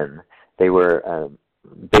Kin, they were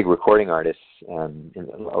big recording artists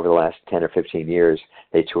over the last 10 or 15 years.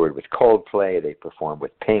 They toured with Coldplay. They performed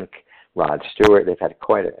with Pink, Rod Stewart. They've had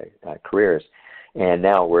quite careers. And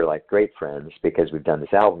now we're like great friends because we've done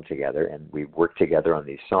this album together and we've worked together on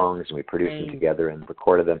these songs and we produced them together and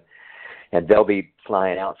recorded them. And they'll be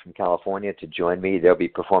flying out from California to join me. They'll be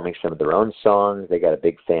performing some of their own songs. They got a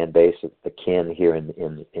big fan base of the Kin here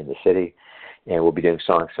in the city. And we'll be doing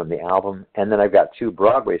songs from the album. And then I've got two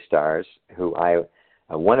Broadway stars who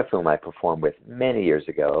one of whom I performed with many years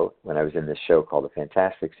ago when I was in this show called The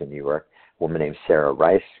Fantastics in New York, a woman named Sarah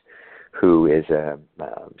Rice, who is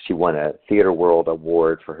she won a Theater World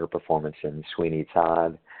Award for her performance in Sweeney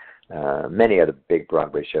Todd, many other big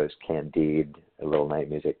Broadway shows, Candide, A Little Night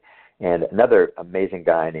Music, and another amazing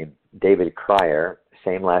guy named David Cryer,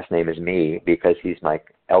 same last name as me because he's my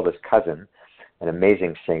eldest cousin, an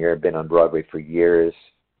amazing singer, been on Broadway for years,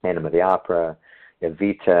 Phantom of the Opera,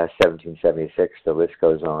 Evita, 1776, the list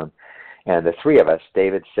goes on. And the three of us,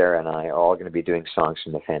 David, Sarah, and I, are all going to be doing songs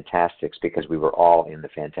from the Fantastics because we were all in the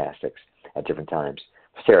Fantastics at different times.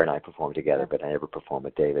 Sarah and I performed together, but I never performed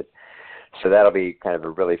with David. So that'll be kind of a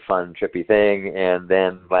really fun, trippy thing. And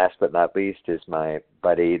then last but not least is my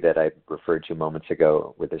buddy that I referred to moments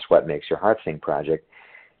ago with this What Makes Your Heart Sing project,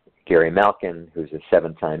 Gary Malkin, who's a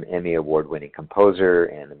 7-time Emmy Award-winning composer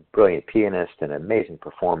and a brilliant pianist and an amazing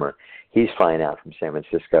performer. He's flying out from San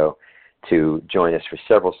Francisco to join us for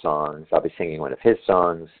several songs. I'll be singing one of his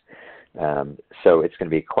songs. So it's going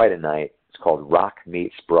to be quite a night. It's called Rock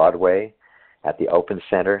Meets Broadway at the Open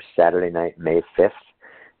Center, Saturday night, May 5th.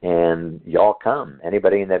 And y'all come.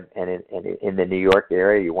 Anybody in the New York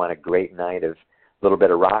area, you want a great night of a little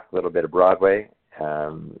bit of rock, a little bit of Broadway,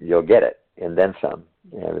 you'll get it, and then some.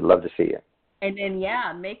 Yeah, we'd love to see you. And then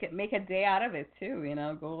make a day out of it too.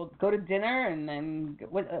 Go to dinner and then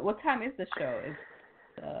what time is the show?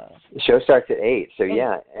 The show starts at 8. So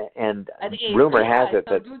and at 8, rumor has it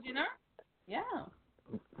that do dinner. Yeah.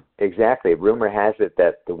 Exactly. Rumor has it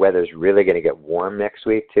that the weather's really going to get warm next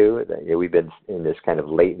week too. We've been in this kind of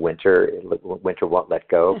late winter won't let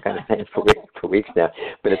go kind of thing for weeks now.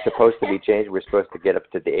 But it's supposed to be changed. We're supposed to get up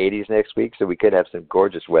to the 80s next week, so we could have some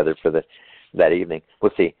gorgeous weather for that evening.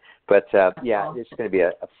 We'll see. But it's going to be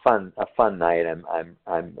a fun night.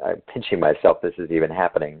 I'm pinching myself this is even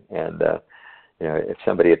happening. And if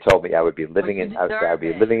somebody had told me I would be living in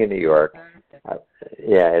New York,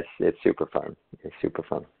 it's super fun. It's super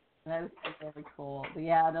fun. That is very cool.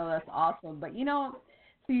 Yeah, no, that's awesome. But so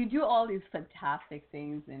you do all these fantastic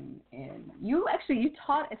things, and you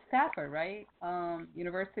taught at Stanford, right?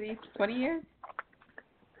 University, 20 years.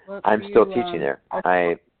 I'm still teaching there.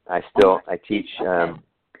 I teach. Okay.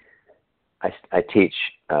 I teach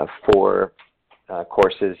 4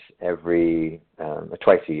 courses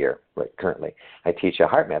twice a year. Right, currently, I teach a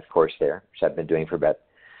heart math course there, which I've been doing for about.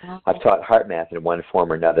 I've taught heart math in one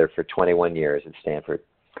form or another for 21 years at Stanford.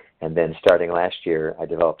 And then starting last year, I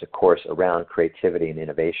developed a course around creativity and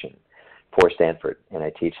innovation for Stanford, and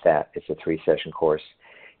I teach that. It's a 3-session course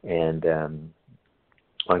and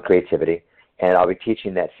on creativity. And I'll be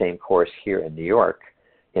teaching that same course here in New York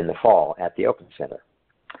in the fall at the Open Center.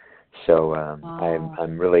 So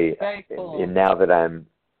I'm really and now that I'm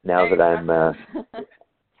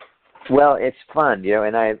well, it's fun,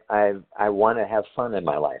 and I want to have fun in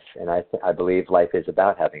my life, and I believe life is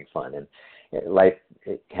about having fun, and life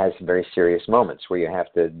it has some very serious moments where you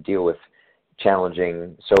have to deal with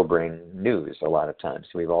challenging, sobering news a lot of times.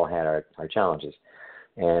 We've all had our challenges,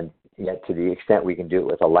 and yet to the extent we can do it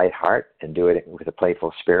with a light heart and do it with a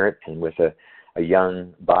playful spirit and with a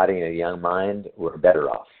young body and a young mind, we're better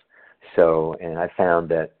off. So, and I found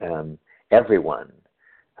that everyone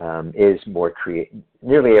is more creative.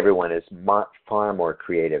 Nearly everyone is far more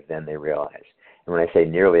creative than they realize. And when I say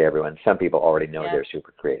nearly everyone, some people already know they're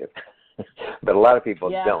super creative. But a lot of people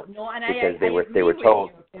don't, because they were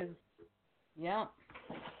told. Yeah.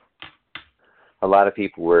 A lot of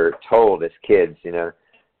people were told as kids,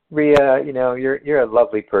 Rhea, you're a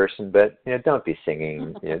lovely person, but don't be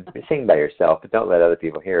singing. Sing by yourself, but don't let other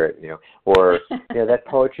people hear it. Or that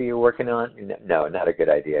poetry you're working on. No, not a good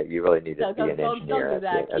idea. You really need to be an engineer.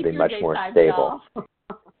 I'd be much more stable.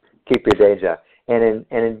 Keep your day job. And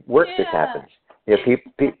in work, this happens.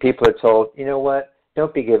 People are told, you know what?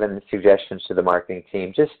 Don't be giving suggestions to the marketing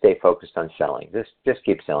team. Just stay focused on selling. Just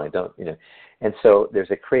keep selling. Don't. And so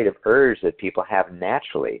there's a creative urge that people have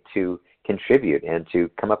naturally to contribute and to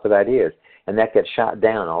come up with ideas, and that gets shot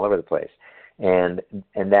down all over the place, and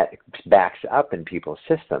that backs up in people's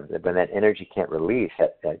systems. When that energy can't release,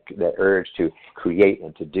 that urge to create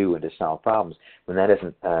and to do and to solve problems, when that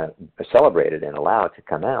isn't celebrated and allowed to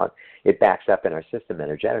come out, it backs up in our system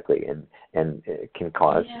energetically and it can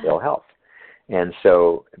cause ill health. And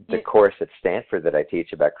so the course at Stanford that I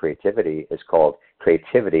teach about creativity is called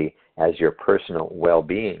Creativity as Your Personal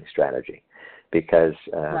Well-Being Strategy. Because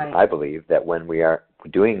I believe that when we are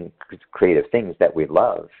doing creative things that we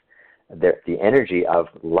love, the energy of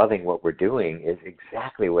loving what we're doing is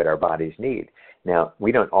exactly what our bodies need. Now,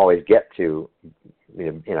 we don't always get to,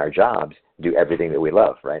 in our jobs, do everything that we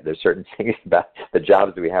love, right? There's certain things about the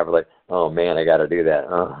jobs that we have are like, oh man, I got to do that.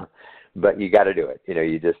 But you got to do it.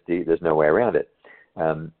 There's no way around it.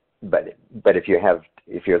 But if your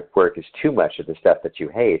work is too much of the stuff that you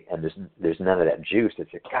hate, and there's none of that juice,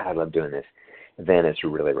 it's like, God, I love doing this, then it's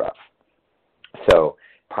really rough. So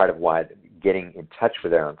part of why getting in touch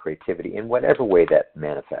with our own creativity in whatever way that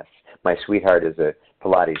manifests. My sweetheart is a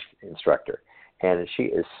Pilates instructor, and she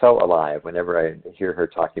is so alive whenever I hear her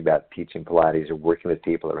talking about teaching Pilates or working with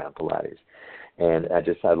people around Pilates. And I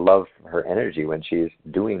love her energy when she's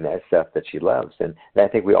doing that stuff that she loves. And I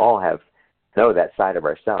think we all know that side of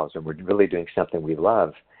ourselves. When we're really doing something we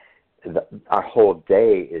love, our whole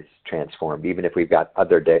day is transformed, even if we've got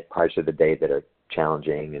other parts of the day that are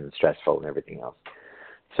challenging and stressful and everything else.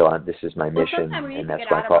 So this is my mission, and that's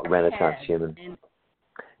why I call it Renaissance Human.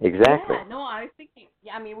 Exactly. Yeah, no, I was thinking,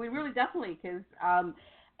 we really definitely, because,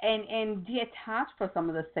 and detach for some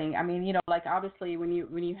of this thing. Like obviously when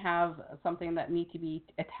you have something that needs to be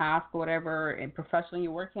a task or whatever, and professionally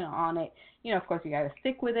you're working on it, of course you got to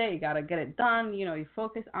stick with it, you got to get it done, you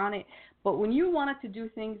focus on it. But when you wanted to do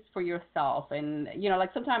things for yourself, and,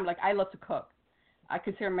 like sometimes, like I love to cook. I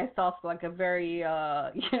consider myself like a very,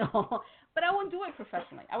 but I won't do it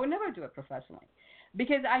professionally. I would never do it professionally.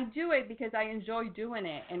 Because I do it because I enjoy doing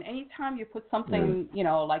it. And anytime you put something,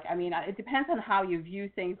 it depends on how you view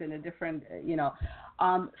things in a different,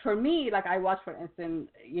 for me, like I watch, for instance,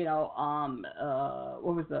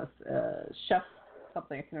 what was this? Chef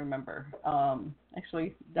something, I can remember.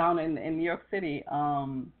 Actually, down in New York City,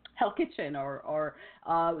 Hell Kitchen or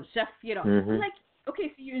Chef, like, okay,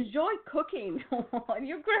 so you enjoy cooking, and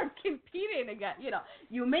you're competing again.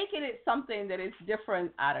 You making it something that is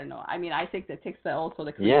different. I don't know. I think that takes also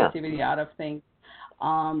the creativity out of things.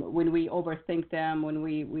 When we overthink them, when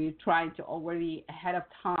we try to already ahead of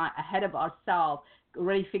ourselves,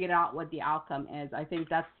 already figure out what the outcome is. I think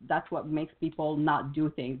that's what makes people not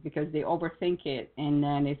do things, because they overthink it, and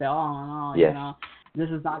then they say, oh no, this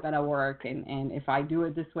is not going to work, and if I do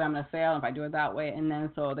it this way, I'm going to fail, if I do it that way, and then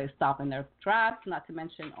so they stop in their tracks, not to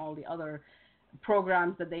mention all the other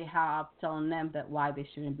programs that they have telling them that why they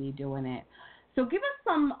shouldn't be doing it. So give us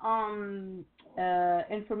some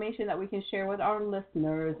information that we can share with our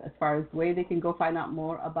listeners as far as where they can go find out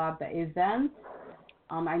more about the event.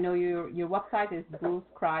 I know your website is Bruce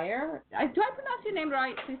Cryer. Do I pronounce your name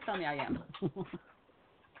right? Please tell me I am.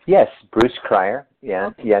 Yes, Bruce Cryer. Yeah,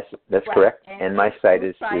 okay. Yes, that's correct. And my site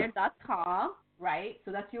is BruceCryer.com, right? So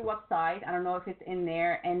that's your website. I don't know if it's in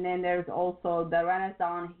there. And then there's also the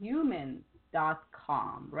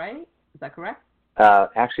RenaissanceHuman.com, right? Is that correct?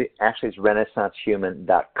 Actually, it's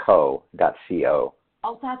RenaissanceHuman.co.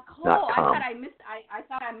 Oh, that's cool. I thought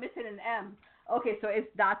I missed an M. Okay, so it's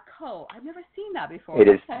 .co. I've never seen that before. It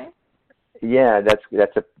is. Okay. Yeah,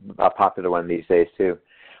 that's a popular one these days too.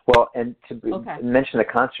 Well, and to mention the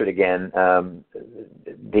concert again,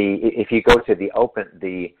 if you go to the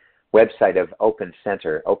website of Open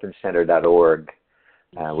Center, opencenter.org,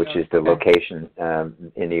 which is the location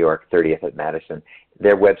in New York, 30th at Madison,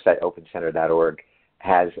 their website, opencenter.org,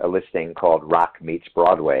 has a listing called Rock Meets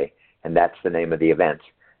Broadway, and that's the name of the event.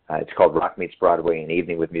 It's called Rock Meets Broadway, an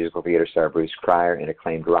evening with musical theater star Bruce Cryer and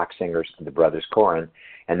acclaimed rock singers, the Brothers Corin,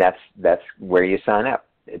 and that's where you sign up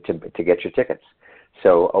to get your tickets.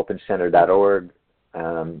 So opencenter.org,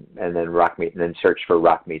 and then search for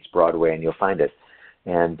Rock Meets Broadway, and you'll find it.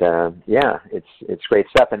 And it's great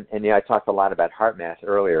stuff. And I talked a lot about HeartMath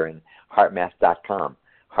earlier, and HeartMath.com.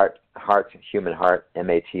 Heart, human heart,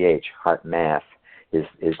 MATH. HeartMath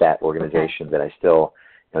is that organization that I still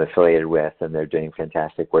am affiliated with, and they're doing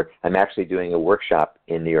fantastic work. I'm actually doing a workshop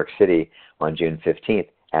in New York City on June 15th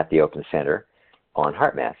at the Open Center on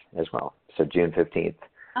HeartMath as well. So June 15th,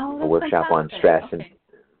 a workshop fantastic. on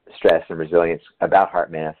stress and resilience about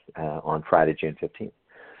HeartMath on Friday, June 15th.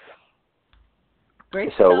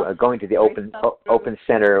 Great so stuff. Going to the Open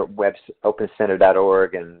Center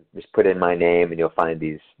opencenter.org, and just put in my name, and you'll find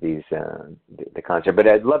the concert. But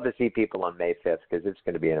I'd love to see people on May 5th, because it's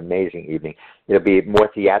going to be an amazing evening. It'll be more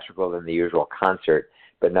theatrical than the usual concert,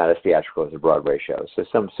 but not as theatrical as a Broadway show. So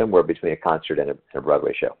somewhere between a concert and a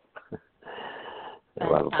Broadway show.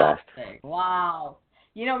 We'll have a blast. Wow.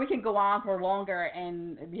 We can go on for longer,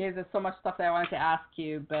 and because there's so much stuff that I wanted to ask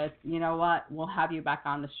you, but you know what? We'll have you back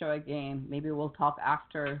on the show again. Maybe we'll talk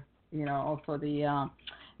after, also the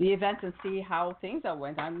event, and see how things are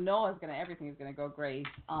went. I know everything is gonna go great.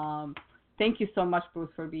 Thank you so much,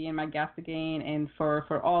 Bruce, for being my guest again, and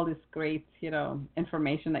for all this great,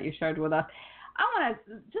 information that you shared with us. I want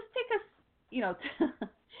to just take us,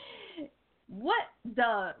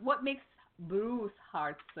 what makes Bruce's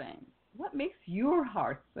heart sing? What makes your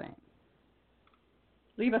heart sing?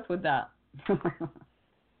 Leave us with that.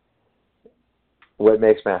 What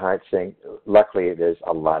makes my heart sing? Luckily, there's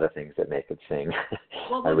a lot of things that make it sing.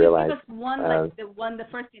 Well, I realize. Give us one, the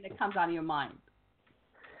first thing that comes out of your mind.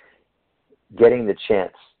 Getting the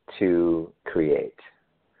chance to create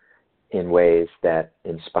in ways that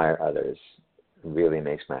inspire others really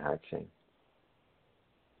makes my heart sing.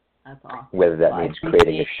 That's awesome. Whether that means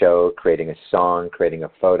creating a show, creating a song, creating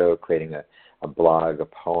a photo, creating a blog, a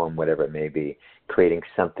poem, whatever it may be, creating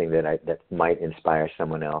something that might inspire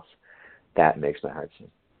someone else, that makes my heart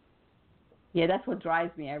sing. Yeah, that's what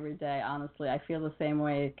drives me every day, honestly. I feel the same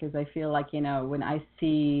way, because I feel like, when I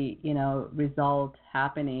see, results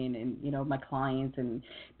happening, and, my clients and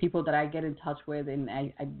people that I get in touch with, and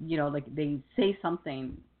I they say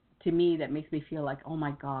something to me that makes me feel like, oh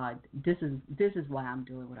my God, this is why I'm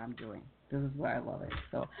doing what I'm doing. This is why I love it.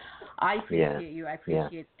 So I appreciate you. I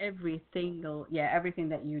appreciate everything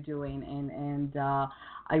that you're doing, and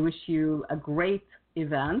I wish you a great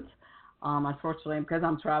event. Unfortunately, because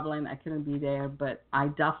I'm traveling, I couldn't be there, but I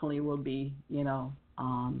definitely will be, to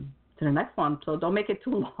the next one. So don't make it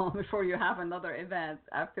too long before you have another event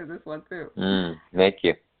after this one too. Thank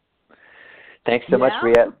you. Thanks so much,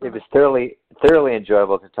 Ria. It was thoroughly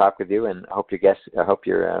enjoyable to talk with you, and I hope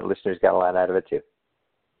your listeners got a lot out of it too.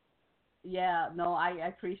 Yeah, no, I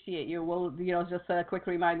appreciate you. We'll, just a quick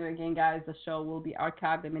reminder again, guys, the show will be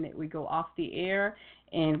archived the minute we go off the air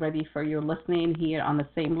and ready for your listening here on the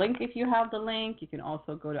same link. If you have the link, you can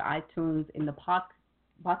also go to iTunes in the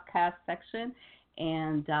podcast section,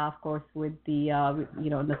 and of course with the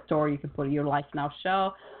in the store you can put Your Life Now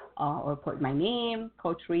Show. Or put my name,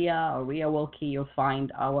 Coach Ria, or Ria Wilkie. You'll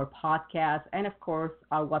find our podcast, and of course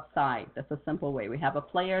our website. That's a simple way. We have a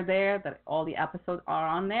player there that all the episodes are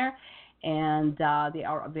on there, and they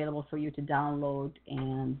are available for you to download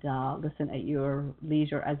and listen at your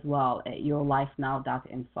leisure as well at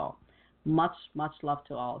yourlifenow.info. Much love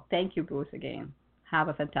to all. Thank you, Bruce, again. Have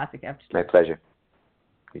a fantastic afternoon. My pleasure.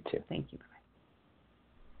 You too. Thank you.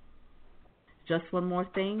 Just one more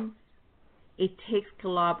thing. It takes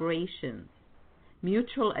collaboration,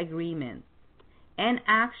 mutual agreement, and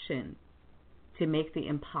action to make the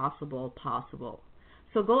impossible possible.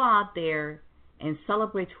 So go out there and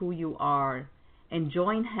celebrate who you are, and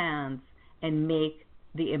join hands and make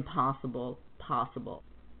the impossible possible.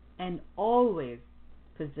 And always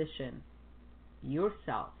position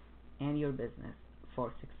yourself and your business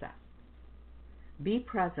for success. Be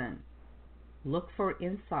present. Look for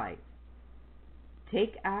insights.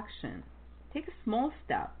 Take action. Take a small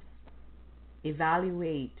step.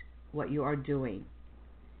 Evaluate what you are doing.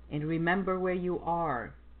 And remember where you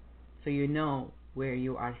are so you know where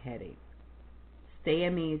you are heading. Stay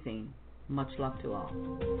amazing. Much love to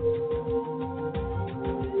all.